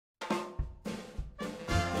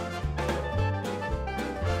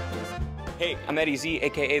Hey, I'm a.k.a.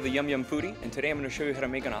 aka the Yum Yum Foodie, and today I'm going to show you how to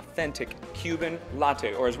make an authentic Cuban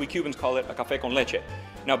latte, or as we Cubans call it, a café con leche.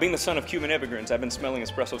 Now, being the son of Cuban immigrants, I've been smelling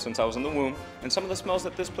espresso since I was in the womb, and some of the smells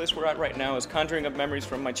at this place we're at right now is conjuring up memories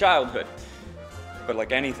from my childhood. But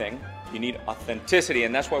like anything, you need authenticity,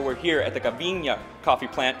 and that's why we're here at the Gaviña Coffee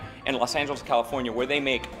Plant in Los Angeles, California, where they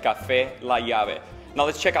make Café La Llave. Now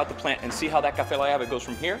let's check out the plant and see how that Café La Llave goes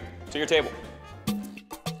from here to your table.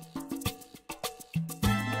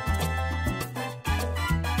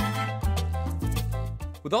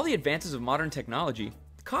 With all the advances of modern technology,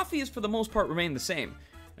 coffee has for the most part remained the same.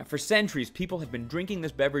 Now, for centuries, people have been drinking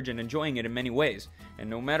this beverage and enjoying it in many ways. And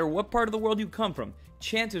no matter what part of the world you come from,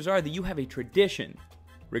 chances are that you have a tradition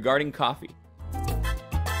regarding coffee.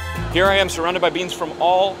 Here I am surrounded by beans from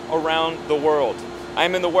all around the world. I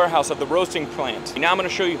am in the warehouse of the roasting plant. Now I'm going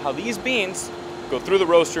to show you how these beans go through the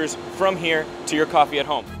roasters from here to your coffee at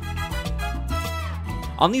home.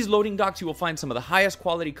 On these loading docks, you will find some of the highest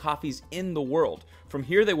quality coffees in the world. From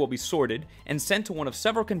here, they will be sorted and sent to one of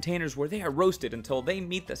several containers where they are roasted until they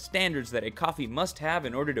meet the standards that a coffee must have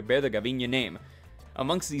in order to bear the Gaviña name.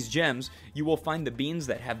 Amongst these gems, you will find the beans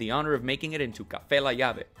that have the honor of making it into Café La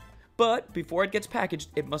Llave. But before it gets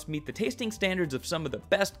packaged, it must meet the tasting standards of some of the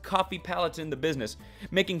best coffee palates in the business,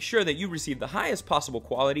 making sure that you receive the highest possible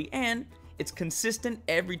quality and it's consistent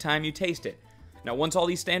every time you taste it. Now, once all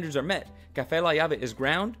these standards are met, Café La Llave is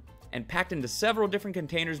ground and packed into several different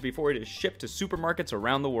containers before it is shipped to supermarkets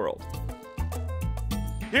around the world.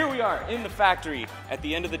 Here we are in the factory at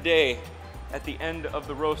the end of the day, at the end of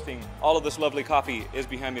the roasting. All of this lovely coffee is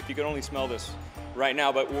behind me. If you could only smell this right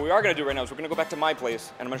now. But what we are going to do right now is we're going to go back to my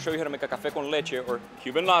place and I'm going to show you how to make a café con leche, or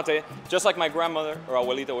Cuban latte, just like my grandmother or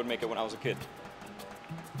abuelita would make it when I was a kid.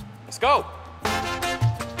 Let's go!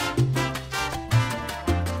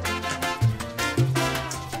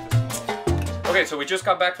 Okay, so we just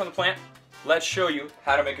got back from the plant. Let's show you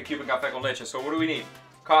how to make a Cuban café con leche. So what do we need?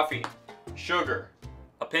 Coffee, sugar,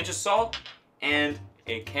 a pinch of salt, and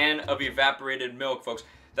a can of evaporated milk, folks.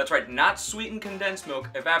 That's right, not sweetened condensed milk,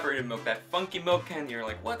 evaporated milk, that funky milk can. You're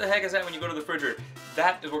like, what the heck is that when you go to the refrigerator?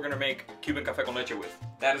 That is what we're gonna make Cuban café con leche with.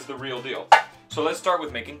 That is the real deal. So let's start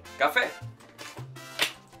with making café.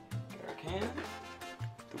 Get our can.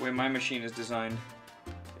 The way my machine is designed,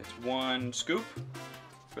 it's one scoop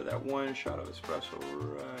for that one shot of espresso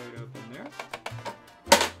right up in there.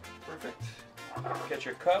 Perfect. Get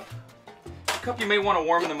your cup. The cup you may want to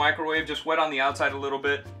warm in the microwave, just wet on the outside a little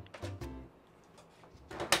bit.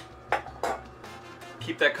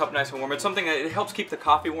 Keep that cup nice and warm. It's something that it helps keep the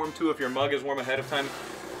coffee warm too if your mug is warm ahead of time.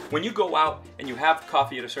 When you go out and you have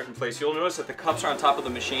coffee at a certain place, you'll notice that the cups are on top of the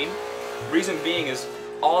machine. Reason being is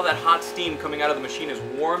all that hot steam coming out of the machine is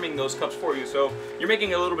warming those cups for you, so you're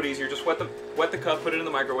making it a little bit easier. Just wet the cup, put it in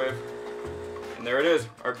the microwave, and there it is,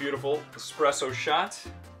 our beautiful espresso shot.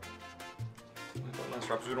 Last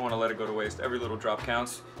drops, we don't want to let it go to waste. Every little drop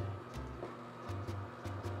counts.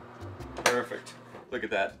 Perfect. Look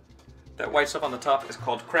at that. That white stuff on the top is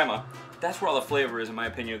called crema. That's where all the flavor is, in my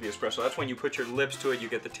opinion, of the espresso. That's when you put your lips to it, you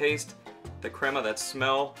get the taste, the crema, that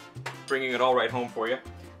smell, bringing it all right home for you.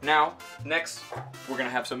 Now, next, we're gonna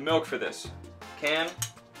have some milk for this. Can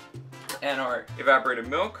and our evaporated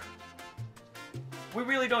milk. We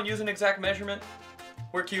really don't use an exact measurement.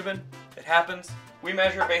 We're Cuban, it happens. We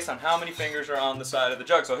measure based on how many fingers are on the side of the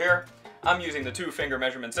jug. So here, I'm using the 2-finger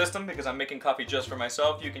measurement system because I'm making coffee just for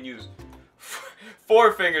myself. You can use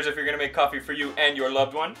 4 fingers if you're gonna make coffee for you and your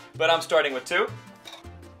loved one, but I'm starting with 2.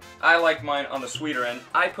 I like mine on the sweeter end.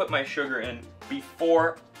 I put my sugar in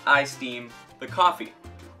before I steam the coffee.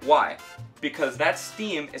 Why? Because that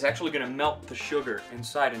steam is actually going to melt the sugar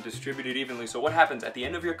inside and distribute it evenly. So what happens at the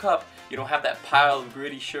end of your cup, you don't have that pile of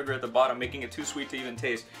gritty sugar at the bottom making it too sweet to even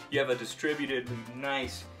taste. You have a distributed,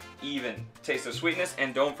 nice, even taste of sweetness,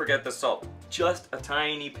 and don't forget the salt. Just a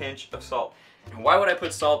tiny pinch of salt. And why would I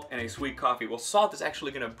put salt in a sweet coffee? Well, salt is actually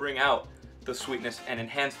going to bring out the sweetness and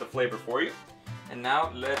enhance the flavor for you. And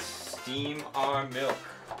now let's steam our milk.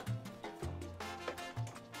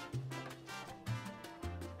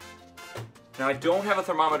 Now, I don't have a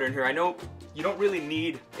thermometer in here. I know you don't really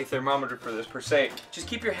need a thermometer for this per se. Just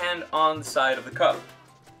keep your hand on the side of the cup.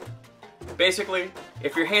 Basically,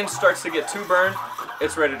 if your hand starts to get too burned,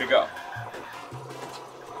 it's ready to go.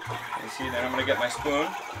 You see, then I'm gonna get my spoon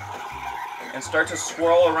and start to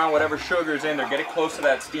swirl around whatever sugar's in there. Get it close to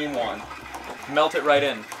that steam wand. Melt it right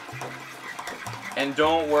in. And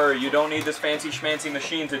don't worry, you don't need this fancy schmancy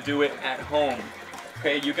machine to do it at home.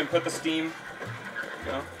 Okay, you can put the steam, there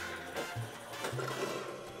you go.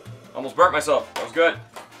 Almost burnt myself, that was good.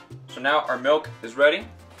 So now our milk is ready.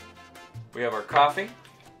 We have our coffee.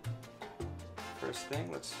 First thing,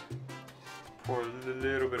 let's pour a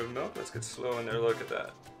little bit of milk. Let's get slow in there. Look at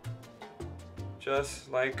that. Just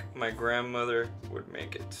like my grandmother would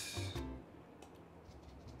make it.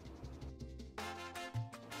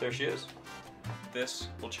 There she is. This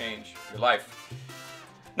will change your life.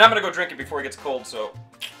 Now I'm gonna go drink it before it gets cold, so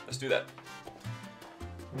let's do that.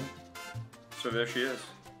 So there she is.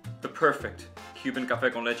 The perfect Cuban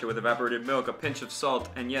café con leche with evaporated milk, a pinch of salt,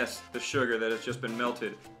 and yes, the sugar that has just been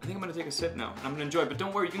melted. I think I'm gonna take a sip now, and I'm gonna enjoy it. But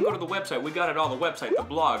don't worry, you can go to the website. We got it all, the website, the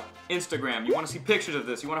blog, Instagram. You wanna see pictures of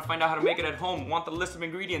this, you wanna find out how to make it at home, want the list of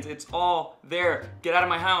ingredients, it's all there. Get out of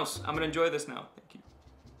my house. I'm gonna enjoy this now. Thank you.